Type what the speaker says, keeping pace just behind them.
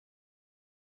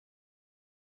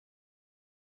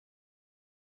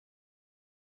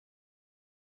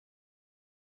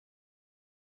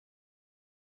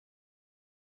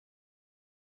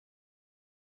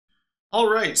All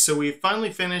right, so we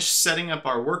finally finished setting up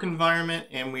our work environment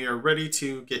and we are ready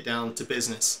to get down to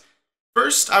business.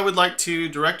 First, I would like to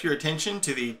direct your attention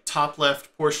to the top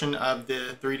left portion of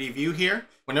the 3D view here.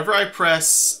 Whenever I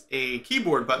press a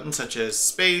keyboard button such as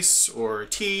space or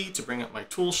T to bring up my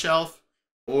tool shelf,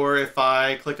 or if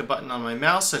I click a button on my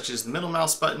mouse such as the middle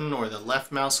mouse button or the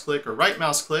left mouse click or right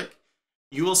mouse click,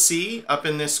 you will see up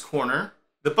in this corner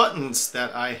the buttons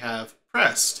that I have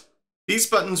pressed. These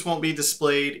buttons won't be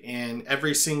displayed in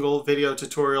every single video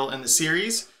tutorial in the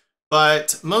series,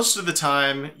 but most of the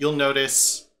time you'll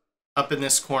notice up in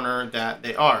this corner that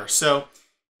they are. So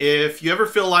if you ever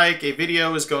feel like a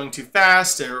video is going too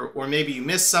fast or maybe you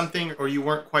missed something or you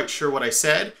weren't quite sure what I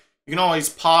said, you can always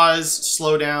pause,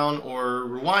 slow down, or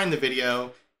rewind the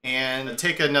video and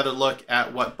take another look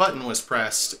at what button was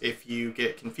pressed if you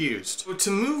get confused. So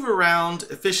to move around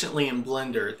efficiently in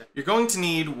Blender, you're going to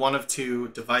need one of two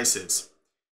devices.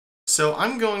 So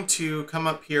I'm going to come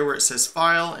up here where it says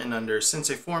File, and under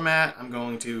Sensei Format, I'm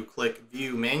going to click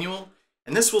View Manual.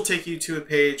 And this will take you to a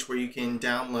page where you can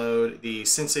download the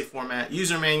Sensei Format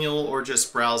user manual or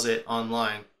just browse it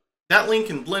online. That link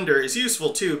in Blender is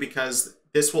useful too because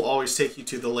this will always take you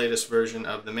to the latest version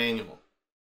of the manual.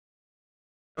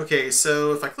 Okay,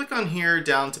 so if I click on here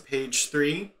down to page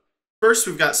 3, first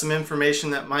we've got some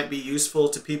information that might be useful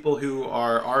to people who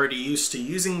are already used to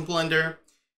using Blender.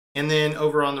 And then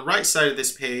over on the right side of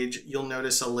this page, you'll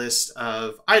notice a list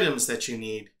of items that you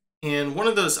need. And one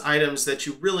of those items that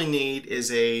you really need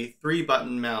is a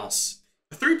 3-button mouse.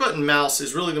 A 3-button mouse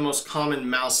is really the most common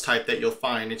mouse type that you'll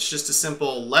find. It's just a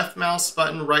simple left mouse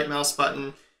button, right mouse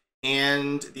button,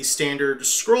 and the standard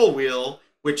scroll wheel,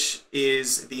 which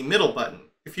is the middle button.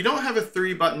 If you don't have a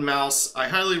 3-button mouse, I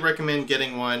highly recommend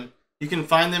getting one. You can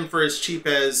find them for as cheap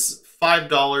as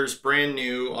 $5 brand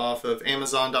new off of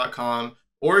Amazon.com.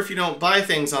 Or if you don't buy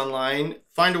things online,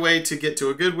 find a way to get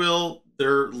to a Goodwill.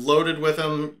 They're loaded with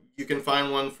them. You can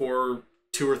find one for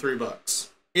 $2 or $3.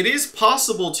 It is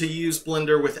possible to use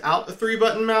Blender without a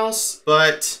 3-button mouse,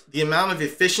 but the amount of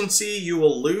efficiency you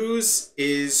will lose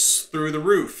is through the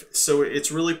roof. So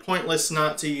it's really pointless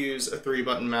not to use a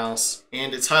 3-button mouse,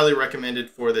 and it's highly recommended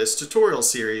for this tutorial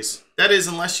series. That is,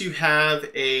 unless you have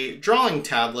a drawing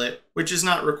tablet, which is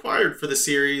not required for the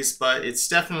series, but it's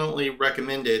definitely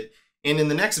recommended. And in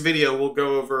the next video, we'll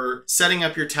go over setting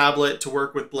up your tablet to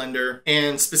work with Blender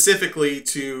and specifically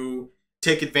to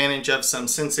take advantage of some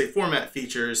Sensei Format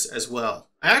features as well.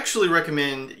 I actually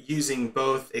recommend using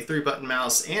both a 3-button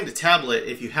mouse and a tablet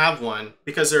if you have one,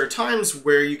 because there are times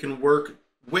where you can work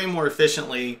way more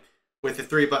efficiently with a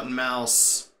 3-button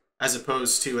mouse as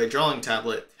opposed to a drawing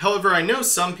tablet. However, I know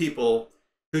some people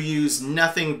who use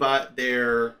nothing but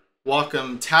their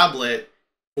Wacom tablet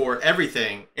for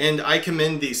everything, and I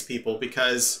commend these people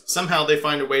because somehow they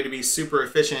find a way to be super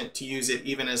efficient to use it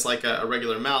even as like a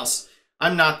regular mouse.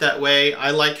 I'm not that way.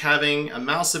 I like having a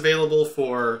mouse available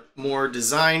for more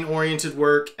design-oriented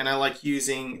work, and I like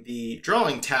using the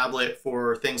drawing tablet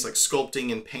for things like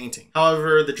sculpting and painting.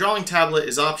 However, the drawing tablet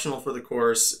is optional for the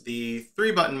course. The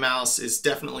 3-button mouse is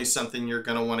definitely something you're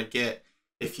going to want to get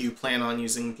if you plan on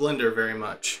using Blender very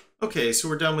much. Okay, so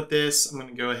we're done with this. I'm going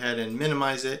to go ahead and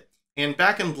minimize it. And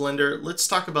back in Blender, let's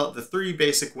talk about the 3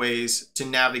 basic ways to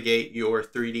navigate your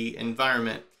 3D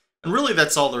environment. And really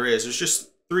that's all there is. There's just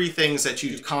 3 things that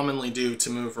you commonly do to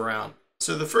move around.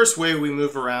 So the first way we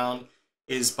move around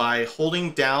is by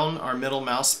holding down our middle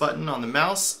mouse button on the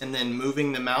mouse and then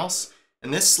moving the mouse.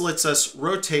 And this lets us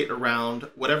rotate around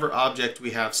whatever object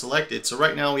we have selected. So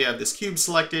right now we have this cube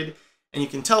selected, and you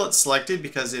can tell it's selected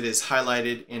because it is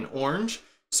highlighted in orange.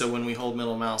 So when we hold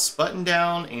middle mouse button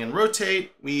down and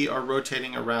rotate, we are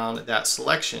rotating around that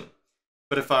selection.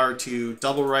 But if I were to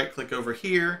double right click over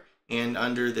here and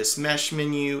under this mesh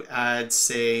menu add,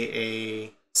 say,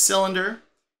 a cylinder,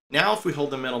 now if we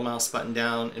hold the middle mouse button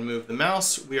down and move the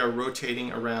mouse, we are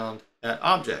rotating around that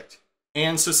object.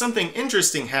 And so something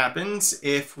interesting happens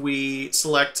if we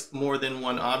select more than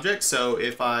one object. So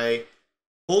if I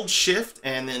hold shift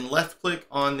and then left click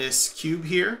on this cube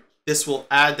here, this will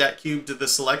add that cube to the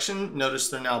selection. Notice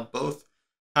they're now both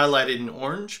highlighted in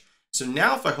orange. So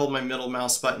now if I hold my middle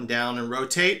mouse button down and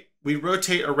rotate, we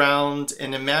rotate around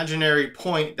an imaginary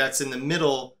point that's in the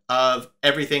middle of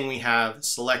everything we have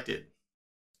selected.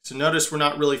 So notice we're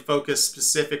not really focused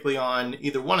specifically on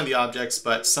either one of the objects,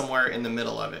 but somewhere in the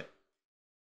middle of it.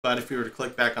 But if we were to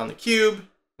click back on the cube,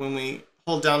 when we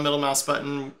hold down middle mouse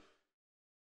button,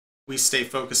 we stay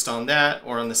focused on that,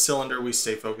 or on the cylinder, we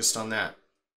stay focused on that.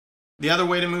 The other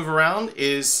way to move around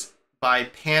is by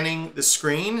panning the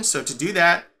screen. So to do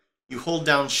that, you hold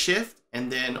down shift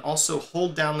and then also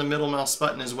hold down the middle mouse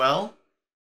button as well.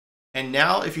 And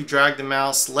now if you drag the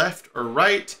mouse left or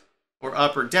right or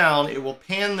up or down, it will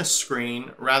pan the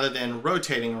screen rather than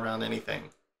rotating around anything.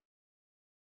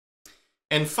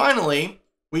 And finally,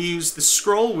 we use the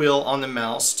scroll wheel on the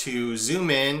mouse to zoom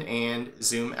in and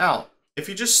zoom out. If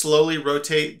you just slowly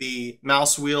rotate the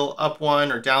mouse wheel up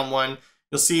one or down one,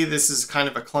 you'll see this is kind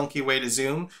of a clunky way to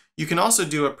zoom. You can also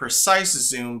do a precise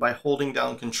zoom by holding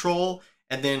down Control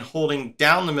and then holding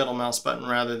down the middle mouse button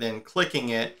rather than clicking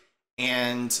it,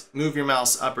 and move your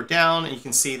mouse up or down, and you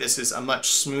can see this is a much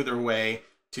smoother way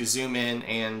to zoom in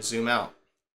and zoom out.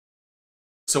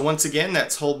 So once again,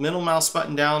 that's hold middle mouse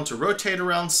button down to rotate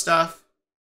around stuff,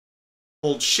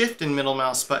 hold shift and middle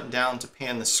mouse button down to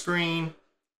pan the screen,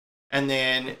 and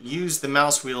then use the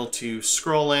mouse wheel to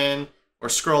scroll in or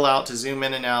scroll out to zoom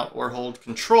in and out, or hold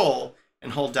Control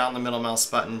and hold down the middle mouse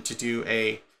button to do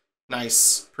a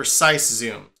nice precise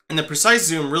zoom. And the precise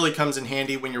zoom really comes in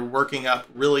handy when you're working up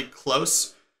really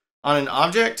close on an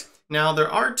object. Now,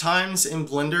 there are times in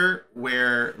Blender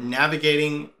where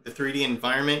navigating the 3D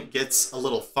environment gets a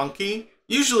little funky.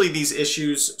 Usually these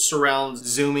issues surround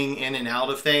zooming in and out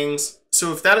of things.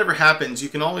 So if that ever happens, you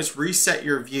can always reset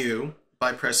your view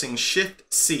by pressing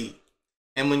Shift-C.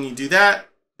 And when you do that,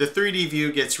 the 3D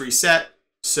view gets reset.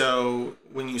 So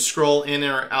when you scroll in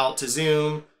or out to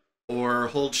zoom, or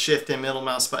hold shift and middle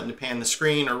mouse button to pan the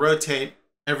screen or rotate,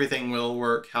 everything will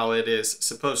work how it is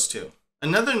supposed to.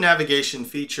 Another navigation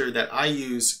feature that I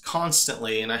use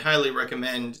constantly, and I highly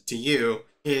recommend to you,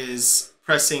 is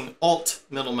pressing Alt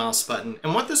middle mouse button.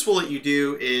 And what this will let you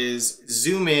do is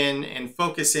zoom in and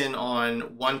focus in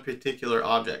on one particular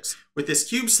object. With this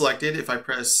cube selected, if I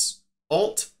press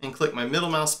Alt and click my middle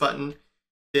mouse button,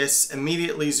 this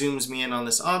immediately zooms me in on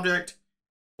this object.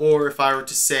 Or if I were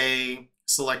to say,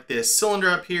 select this cylinder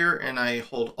up here and I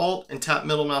hold Alt and tap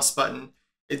middle mouse button,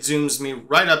 it zooms me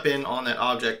right up in on that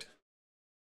object.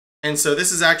 And so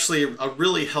this is actually a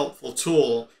really helpful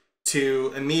tool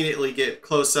to immediately get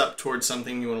close up towards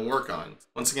something you want to work on.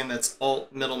 Once again, that's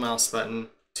Alt middle mouse button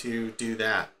to do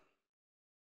that.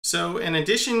 So in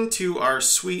addition to our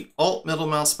sweet Alt middle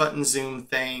mouse button zoom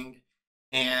thing,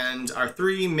 and our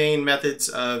three main methods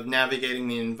of navigating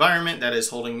the environment, that is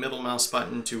holding middle mouse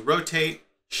button to rotate,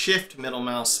 shift middle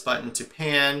mouse button to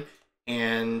pan,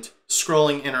 and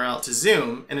scrolling in or out to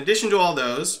zoom. In addition to all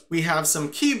those, we have some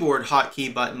keyboard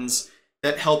hotkey buttons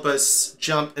that help us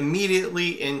jump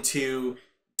immediately into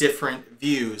different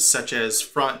views, such as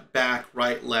front, back,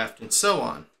 right, left, and so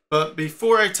on. But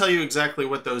before I tell you exactly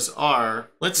what those are,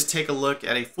 let's take a look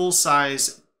at a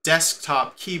full-size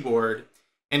desktop keyboard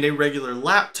and a regular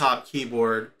laptop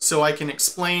keyboard so I can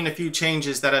explain a few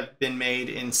changes that have been made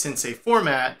in Sensei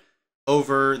format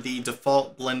over the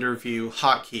default Blender view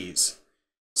hotkeys.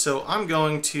 So I'm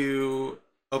going to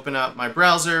open up my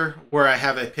browser where I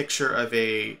have a picture of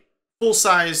a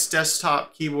full-size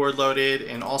desktop keyboard loaded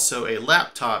and also a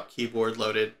laptop keyboard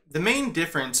loaded. The main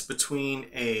difference between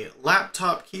a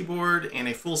laptop keyboard and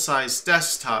a full-size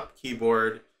desktop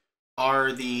keyboard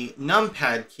are the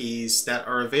numpad keys that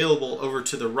are available over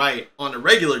to the right on a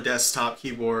regular desktop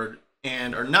keyboard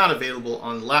and are not available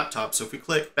on the laptop. So if we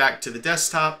click back to the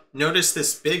desktop, notice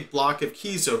this big block of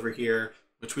keys over here,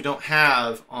 which we don't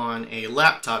have on a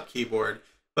laptop keyboard,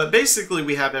 but basically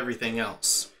we have everything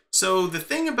else. So the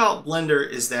thing about Blender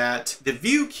is that the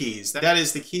view keys, that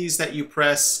is the keys that you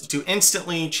press to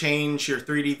instantly change your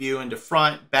 3D view into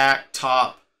front, back,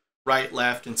 top, right,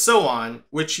 left, and so on,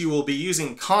 which you will be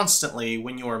using constantly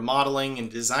when you are modeling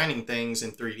and designing things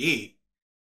in 3D.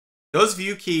 Those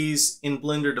view keys in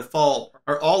Blender Default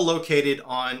are all located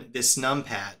on this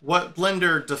numpad. What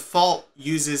Blender Default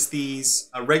uses these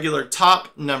regular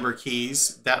top number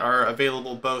keys that are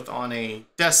available both on a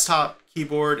desktop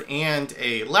keyboard and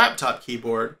a laptop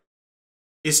keyboard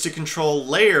is to control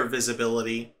layer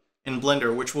visibility in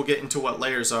Blender, which we'll get into what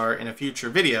layers are in a future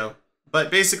video. But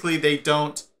basically they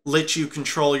don't let you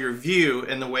control your view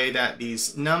in the way that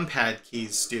these numpad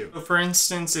keys do. So for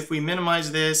instance, if we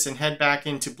minimize this and head back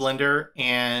into Blender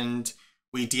and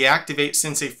we deactivate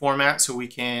Sensei format so we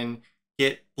can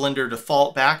get Blender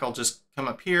Default back, I'll just come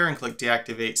up here and click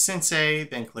Deactivate Sensei,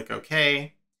 then click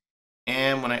OK.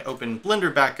 And when I open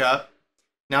Blender back up,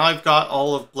 now I've got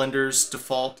all of Blender's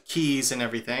default keys and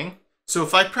everything. So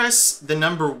if I press the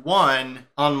number 1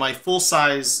 on my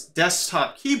full-size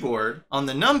desktop keyboard on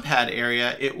the numpad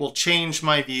area, it will change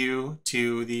my view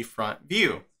to the front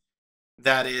view.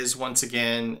 That is, once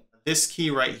again, this key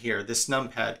right here, this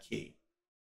numpad key.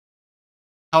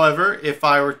 However, if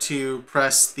I were to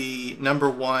press the number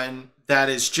 1 that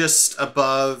is just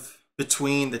above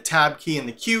between the tab key and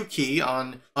the Q key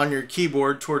on your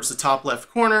keyboard towards the top left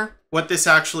corner, what this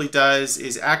actually does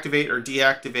is activate or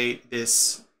deactivate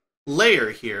this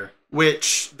layer here,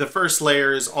 which the first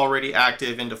layer is already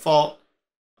active in default.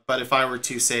 But if I were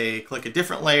to say click a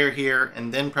different layer here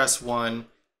and then press 1,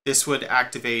 this would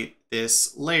activate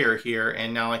this layer here,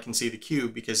 and now I can see the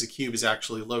cube because the cube is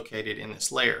actually located in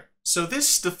this layer. So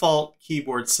this default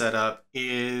keyboard setup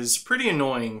is pretty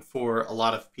annoying for a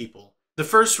lot of people. The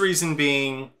first reason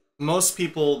being most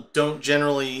people don't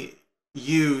generally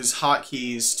use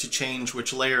hotkeys to change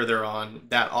which layer they're on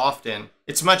that often.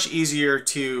 It's much easier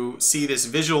to see this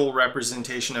visual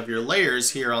representation of your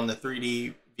layers here on the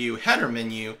 3D view header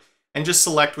menu and just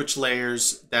select which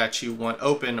layers that you want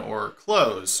open or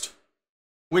closed.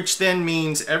 Which then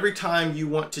means every time you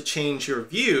want to change your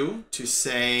view to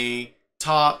say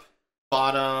top,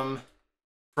 bottom,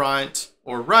 front,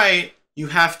 or right, you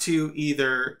have to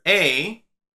either A,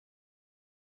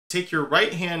 take your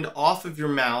right hand off of your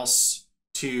mouse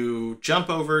to jump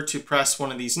over to press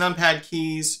one of these numpad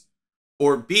keys,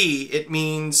 or B, it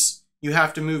means you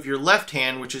have to move your left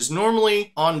hand, which is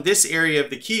normally on this area of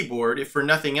the keyboard, if for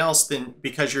nothing else than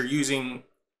because you're using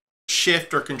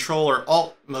Shift or Control or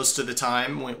Alt most of the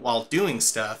time while doing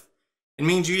stuff. It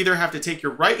means you either have to take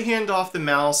your right hand off the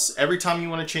mouse every time you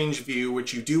want to change view,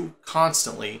 which you do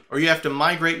constantly, or you have to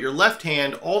migrate your left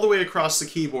hand all the way across the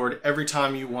keyboard every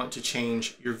time you want to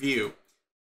change your view.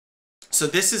 So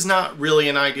this is not really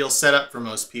an ideal setup for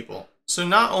most people. So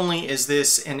not only is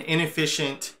this an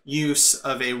inefficient use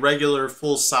of a regular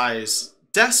full-size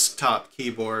desktop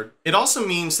keyboard, it also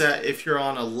means that if you're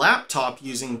on a laptop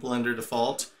using Blender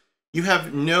Default, you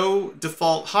have no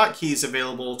default hotkeys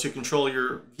available to control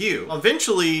your view.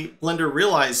 Eventually, Blender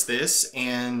realized this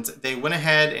and they went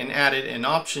ahead and added an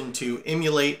option to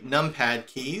emulate numpad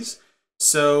keys.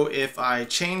 So if I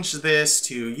change this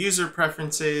to user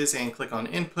preferences and click on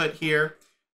input here,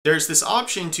 there's this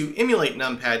option to emulate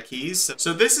numpad keys.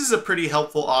 So this is a pretty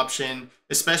helpful option,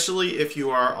 especially if you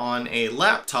are on a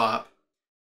laptop.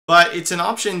 But it's an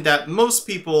option that most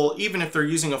people, even if they're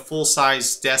using a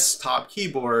full-size desktop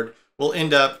keyboard, will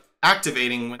end up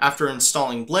activating after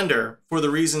installing Blender for the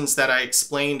reasons that I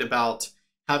explained about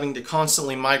having to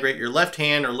constantly migrate your left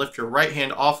hand or lift your right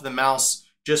hand off the mouse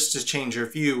just to change your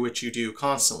view, which you do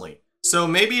constantly. So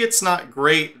maybe it's not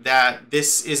great that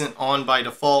this isn't on by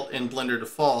default in Blender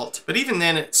Default, but even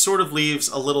then it sort of leaves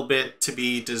a little bit to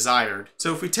be desired.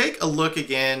 So if we take a look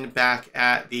again back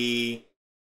at the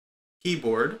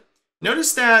keyboard,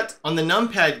 notice that on the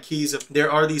numpad keys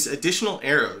there are these additional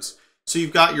arrows. So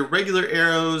you've got your regular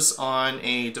arrows on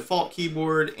a default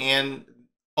keyboard, and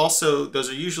also those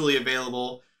are usually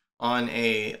available on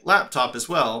a laptop as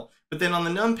well. But then on the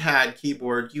numpad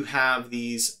keyboard, you have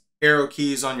these arrow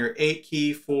keys on your 8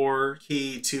 key, 4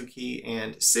 key, 2 key,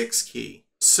 and 6 key.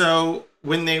 So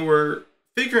when they were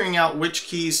figuring out which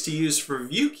keys to use for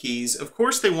view keys, of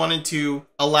course they wanted to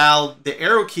allow the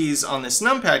arrow keys on this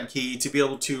numpad key to be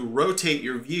able to rotate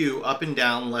your view up and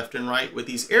down, left and right with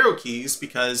these arrow keys,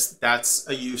 because that's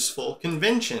a useful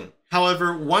convention.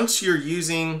 However, once you're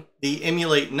using the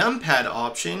emulate numpad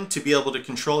option to be able to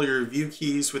control your view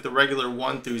keys with the regular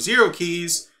 1 through 0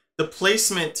 keys, the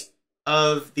placement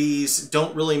of these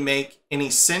don't really make any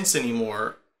sense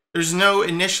anymore. There's no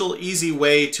initial easy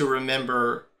way to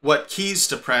remember what keys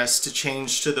to press to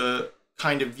change to the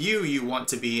kind of view you want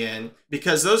to be in,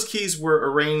 because those keys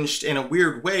were arranged in a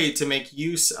weird way to make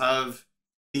use of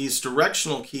these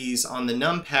directional keys on the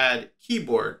numpad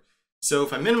keyboard. So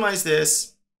if I minimize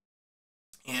this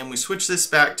and we switch this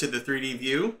back to the 3D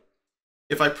view,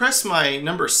 if I press my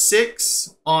number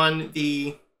 6 on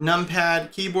the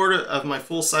numpad keyboard of my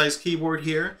full-size keyboard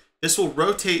here, this will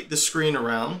rotate the screen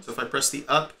around. So if I press the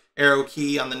up arrow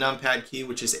key on the numpad key,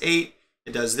 which is 8,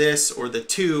 it does this, or the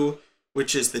 2,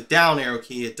 which is the down arrow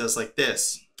key, it does like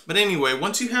this. But anyway,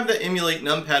 once you have the emulate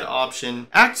numpad option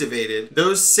activated,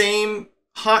 those same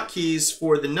hotkeys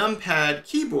for the numpad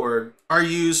keyboard are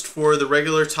used for the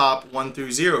regular top 1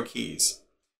 through 0 keys.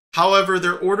 However,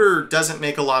 their order doesn't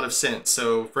make a lot of sense.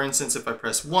 So for instance, if I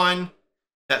press 1,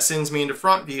 that sends me into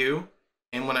front view,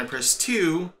 and when I press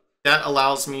 2, that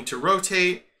allows me to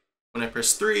rotate. When I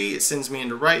press 3, it sends me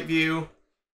into right view.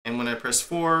 And when I press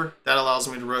 4, that allows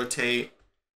me to rotate.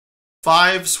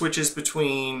 5 switches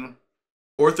between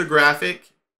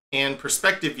orthographic and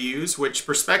perspective views, which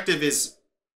perspective is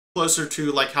closer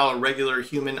to like how a regular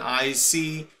human eyes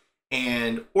see.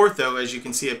 And ortho, as you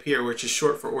can see up here, which is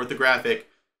short for orthographic,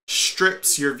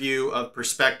 strips your view of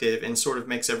perspective and sort of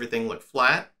makes everything look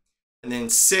flat. And then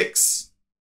 6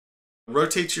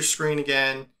 rotates your screen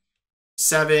again.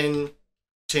 7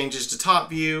 changes to top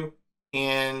view,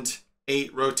 and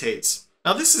 8 rotates.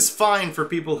 Now this is fine for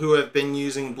people who have been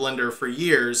using Blender for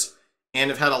years, and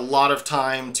have had a lot of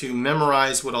time to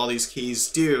memorize what all these keys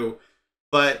do.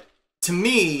 But to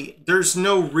me, there's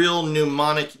no real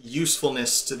mnemonic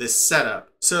usefulness to this setup.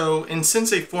 So in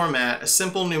Sensei Format, a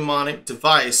simple mnemonic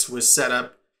device was set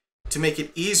up to make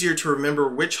it easier to remember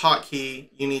which hotkey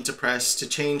you need to press to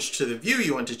change to the view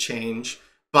you want to change,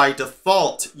 by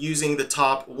default using the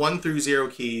top 1 through 0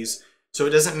 keys. So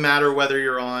it doesn't matter whether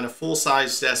you're on a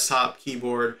full-size desktop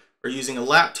keyboard or using a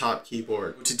laptop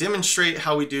keyboard. To demonstrate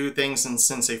how we do things in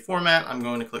Sensei Format, I'm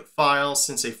going to click File,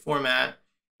 Sensei Format,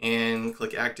 and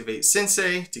click Activate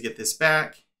Sensei to get this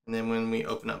back. And then when we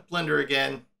open up Blender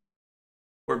again,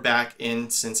 we're back in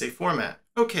Sensei Format.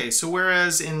 Okay, so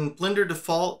whereas in Blender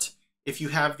default, if you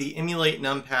have the Emulate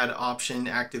Numpad option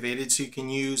activated, so you can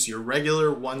use your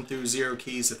regular 1 through 0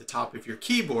 keys at the top of your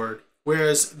keyboard,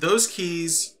 whereas those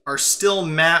keys are still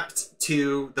mapped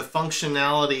to the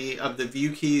functionality of the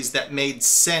view keys that made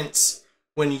sense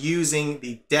when using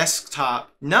the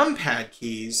desktop numpad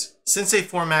keys, Sensei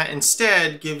Format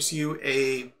instead gives you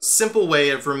a simple way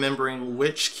of remembering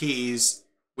which keys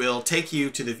will take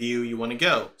you to the view you want to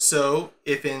go. So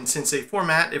if in Sensei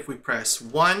Format, if we press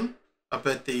 1 up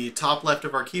at the top left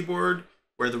of our keyboard,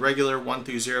 where the regular 1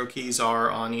 through 0 keys are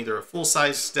on either a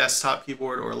full-size desktop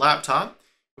keyboard or a laptop,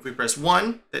 if we press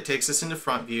 1, that takes us into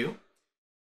front view.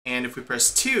 And if we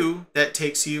press 2, that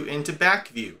takes you into back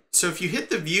view. So if you hit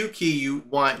the view key you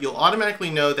want, you'll automatically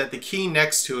know that the key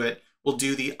next to it will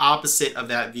do the opposite of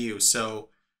that view. So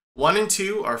 1 and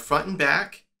 2 are front and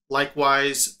back.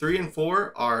 Likewise, 3 and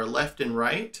 4 are left and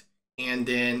right. And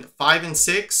then 5 and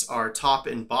 6 are top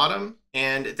and bottom.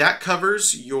 And that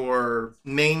covers your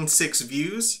main 6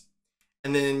 views.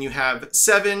 And then you have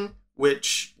 7,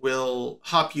 which will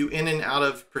hop you in and out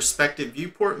of perspective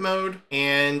viewport mode.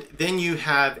 And then you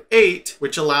have 8,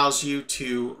 which allows you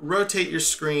to rotate your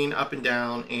screen up and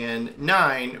down, and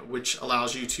 9, which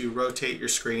allows you to rotate your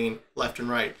screen left and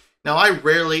right. Now, I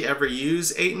rarely ever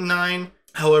use 8 and 9.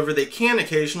 However, they can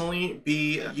occasionally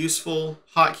be useful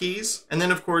hotkeys. And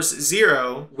then, of course,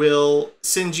 0 will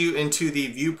send you into the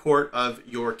viewport of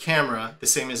your camera, the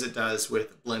same as it does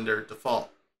with Blender default.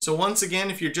 So once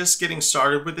again, if you're just getting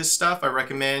started with this stuff, I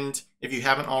recommend, if you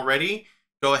haven't already,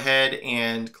 go ahead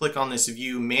and click on this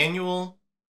View Manual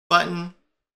button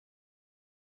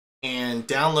and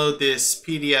download this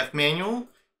PDF manual,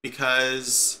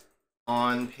 because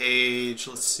on page,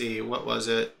 let's see, what was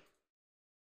it?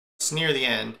 It's near the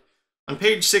end. On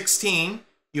page 16,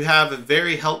 you have a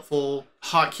very helpful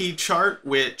hotkey chart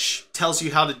which tells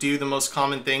you how to do the most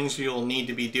common things you'll need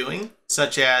to be doing,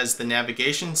 such as the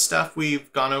navigation stuff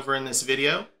we've gone over in this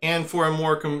video. And for a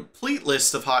more complete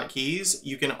list of hotkeys,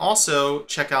 you can also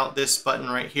check out this button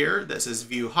right here that says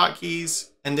View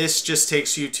Hotkeys. And this just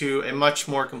takes you to a much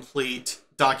more complete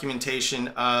documentation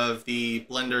of the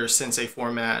Blender Sensei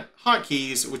Format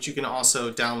hotkeys, which you can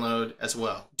also download as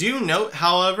well. Do note,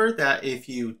 however, that if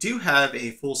you do have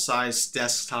a full-size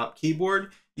desktop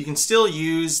keyboard, you can still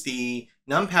use the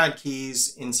numpad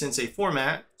keys in Sensei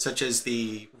Format, such as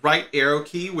the right arrow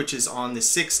key, which is on the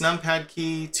 6 numpad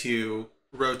key to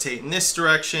rotate in this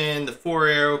direction, the 4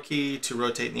 arrow key to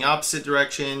rotate in the opposite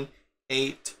direction,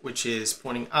 8, which is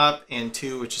pointing up, and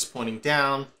 2, which is pointing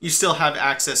down. You still have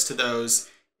access to those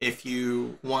if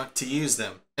you want to use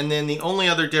them. And then the only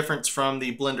other difference from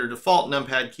the Blender default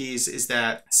numpad keys is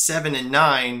that 7 and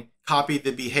 9 copy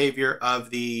the behavior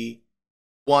of the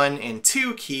 1 and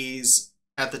 2 keys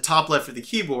at the top left of the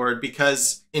keyboard,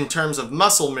 because in terms of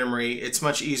muscle memory, it's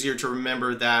much easier to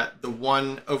remember that the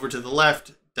 1 over to the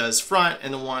left does front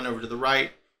and the 1 over to the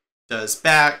right does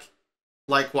back.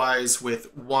 Likewise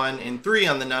with 1 and 3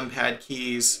 on the numpad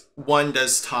keys, 1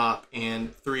 does top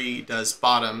and 3 does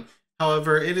bottom.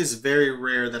 However, it is very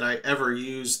rare that I ever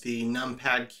use the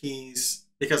numpad keys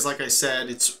because, like I said,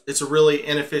 it's a really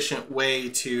inefficient way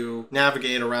to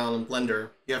navigate around in Blender.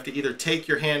 You have to either take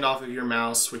your hand off of your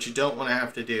mouse, which you don't want to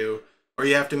have to do, or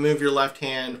you have to move your left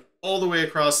hand all the way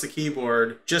across the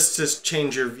keyboard just to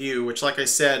change your view, which, like I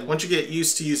said, once you get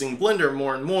used to using Blender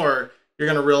more and more, you're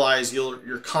going to realize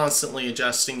you're constantly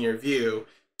adjusting your view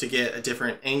to get a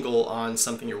different angle on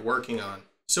something you're working on.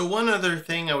 So one other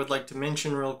thing I would like to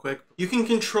mention real quick, you can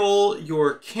control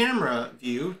your camera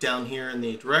view down here in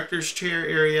the director's chair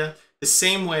area the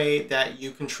same way that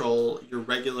you control your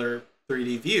regular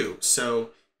 3D view.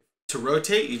 So to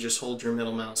rotate, you just hold your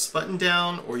middle mouse button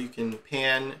down, or you can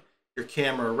pan your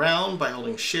camera around by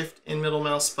holding Shift and middle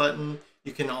mouse button.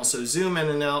 You can also zoom in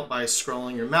and out by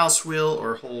scrolling your mouse wheel,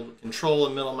 or hold Control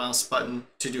and middle mouse button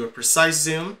to do a precise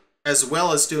zoom, as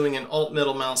well as doing an Alt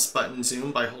middle mouse button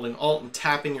zoom by holding Alt and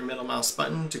tapping your middle mouse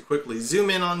button to quickly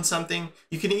zoom in on something.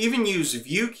 You can even use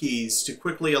view keys to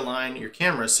quickly align your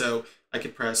camera. So I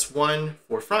could press 1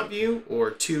 for front view,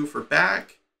 or 2 for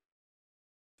back,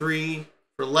 3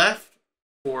 for left,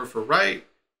 4 for right,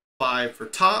 5 for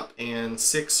top, and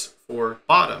 6 for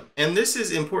bottom. And this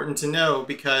is important to know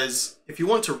because if you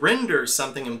want to render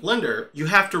something in Blender, you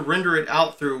have to render it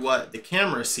out through what the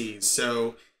camera sees.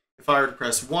 So if I were to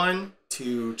press 1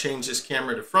 to change this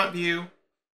camera to front view,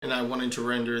 and I wanted to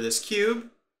render this cube,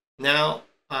 now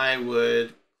I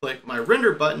would click my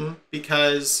render button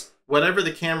because whatever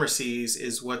the camera sees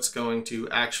is what's going to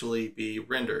actually be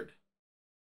rendered.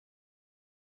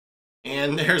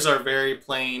 And there's our very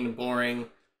plain, boring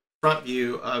front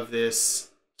view of this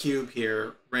cube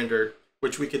here rendered,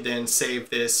 which we could then save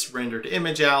this rendered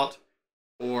image out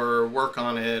or work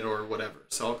on it or whatever.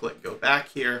 So I'll click go back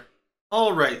here.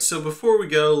 All right, so before we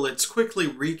go, let's quickly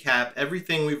recap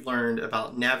everything we've learned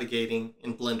about navigating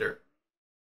in Blender.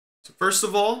 So first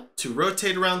of all, to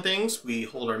rotate around things, we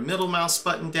hold our middle mouse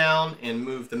button down and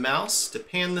move the mouse. To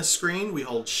pan the screen, we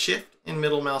hold Shift and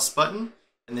middle mouse button,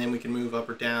 and then we can move up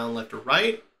or down, left or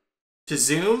right. To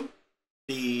zoom,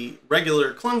 the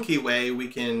regular clunky way, we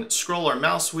can scroll our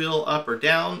mouse wheel up or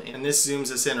down, and this zooms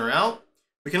us in or out.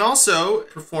 We can also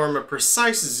perform a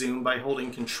precise zoom by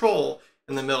holding Control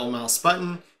and the middle mouse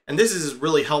button, and this is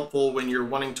really helpful when you're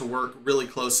wanting to work really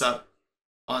close up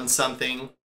on something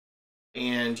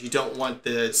and you don't want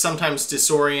the sometimes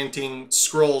disorienting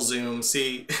scroll zoom.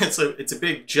 See, it's a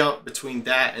big jump between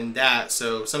that and that,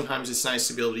 so sometimes it's nice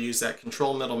to be able to use that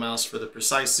Control middle mouse for the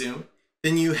precise zoom.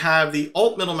 Then you have the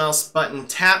Alt middle mouse button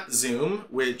tap zoom,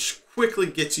 which quickly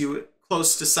gets you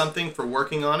close to something for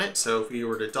working on it. So if we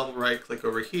were to double right click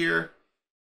over here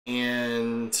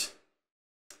and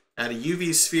add a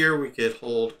UV sphere, we could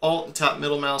hold Alt and tap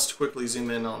middle mouse to quickly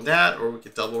zoom in on that, or we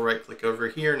could double right click over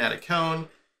here and add a cone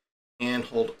and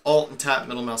hold Alt and tap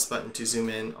middle mouse button to zoom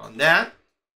in on that.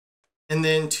 And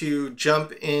then to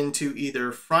jump into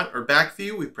either front or back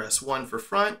view, we press 1 for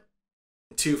front,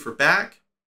 2 for back.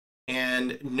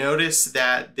 And notice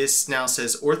that this now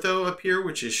says ortho up here,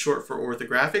 which is short for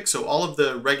orthographic. So all of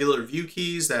the regular view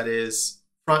keys, that is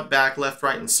front, back, left,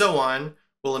 right, and so on,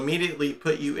 will immediately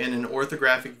put you in an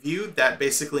orthographic view. That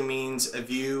basically means a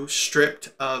view stripped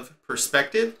of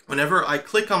perspective. Whenever I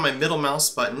click on my middle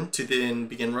mouse button to then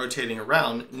begin rotating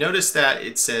around, notice that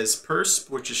it says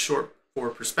persp, which is short for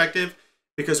perspective,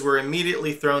 because we're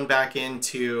immediately thrown back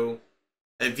into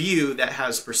a view that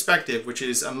has perspective, which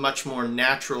is a much more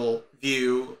natural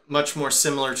view, much more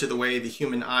similar to the way the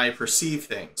human eye perceives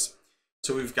things.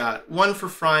 So we've got 1 for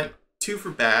front, 2 for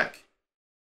back,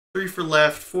 3 for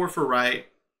left, 4 for right,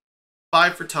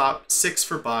 5 for top, 6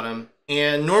 for bottom.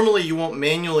 And normally you won't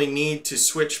manually need to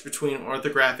switch between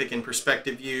orthographic and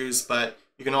perspective views, but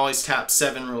you can always tap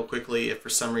 7 real quickly if for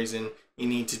some reason you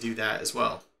need to do that as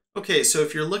well. Okay, so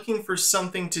if you're looking for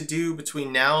something to do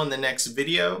between now and the next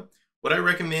video, what I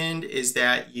recommend is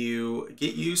that you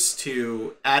get used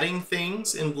to adding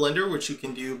things in Blender, which you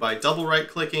can do by double right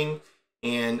clicking,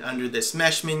 and under this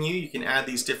mesh menu you can add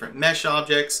these different mesh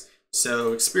objects.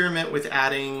 So experiment with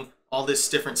adding all this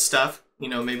different stuff, you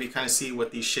know, maybe kind of see what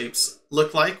these shapes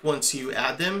look like once you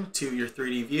add them to your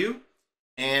 3D view,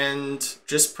 and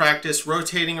just practice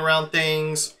rotating around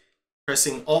things,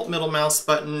 pressing Alt middle mouse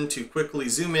button to quickly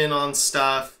zoom in on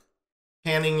stuff,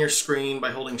 panning your screen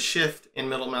by holding Shift and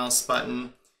middle mouse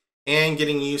button, and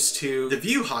getting used to the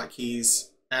view hotkeys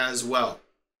as well.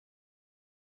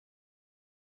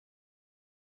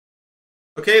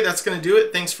 Okay, that's going to do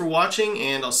it. Thanks for watching,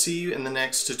 and I'll see you in the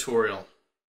next tutorial.